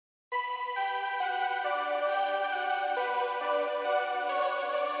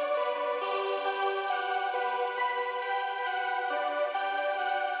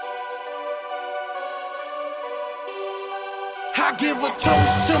I give a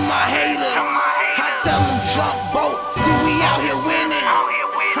toast to my haters. I tell them jump boat, see we out here winning.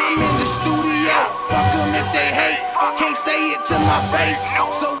 I'm in the studio, fuck them if they hate. Can't say it to my face,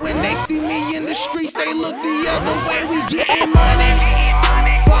 so when they see me in the streets, they look the other way. We getting money,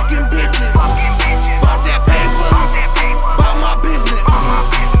 fucking bitches, bought that paper, bought my business.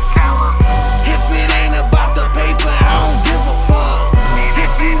 If it ain't about the paper, I don't give a fuck.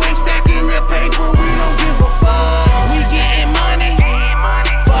 If you ain't stacking your paper, we don't give a fuck. We getting money,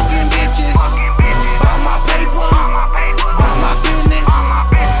 fucking bitches, bought my paper, bought my business.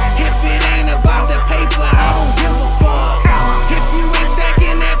 If it ain't about the paper, I don't give a fuck. If you ain't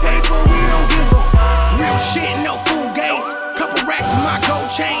stacking that paper, we don't give a fuck. Real shit, no fool gates. Couple racks in my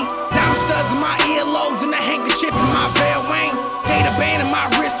gold chain, diamond studs in my earlobes, and a handkerchief in my veil ring. Data band in my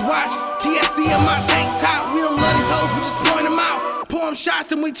wristwatch, TSC in my tank top. We don't love these hoes, we just point them out. Pour them shots,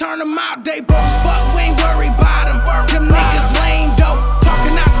 then we turn them out. They broke as fuck, we ain't worried about them. Them niggas lame dope,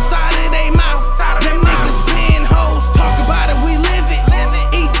 talking out the side of they mouth. Them niggas been hoes, talk about it, we live it.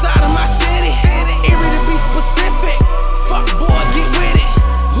 East side of my city, Erie to be specific. Fuck boy, get with it.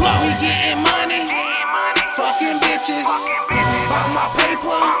 Low, we getting money, fucking bitches, bought my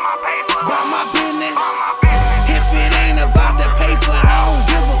paper, bought my business. If it ain't about the paper, I don't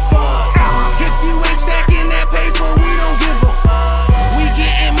give a fuck. If you ain't stacking that paper, we don't give a fuck. We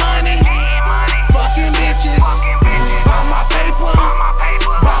getting money, fucking bitches, bought my paper,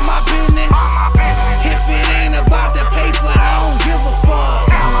 bought my business. If it ain't about the paper, I don't give a fuck.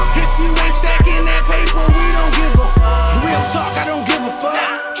 If you ain't stacking that paper, we don't give a fuck. Real talk, I don't give a fuck.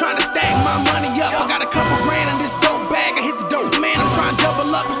 Trying to stack my money up, I got a couple grand in this dope bag. I hit the dope man, I'm trying to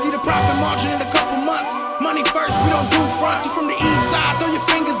double up and see the profit margin in a couple months. Money first, we don't do front. You from the east side, throw your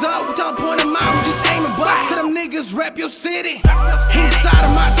fingers up. We tell them point them out, we just aim and bust. To them niggas, rep your city. East side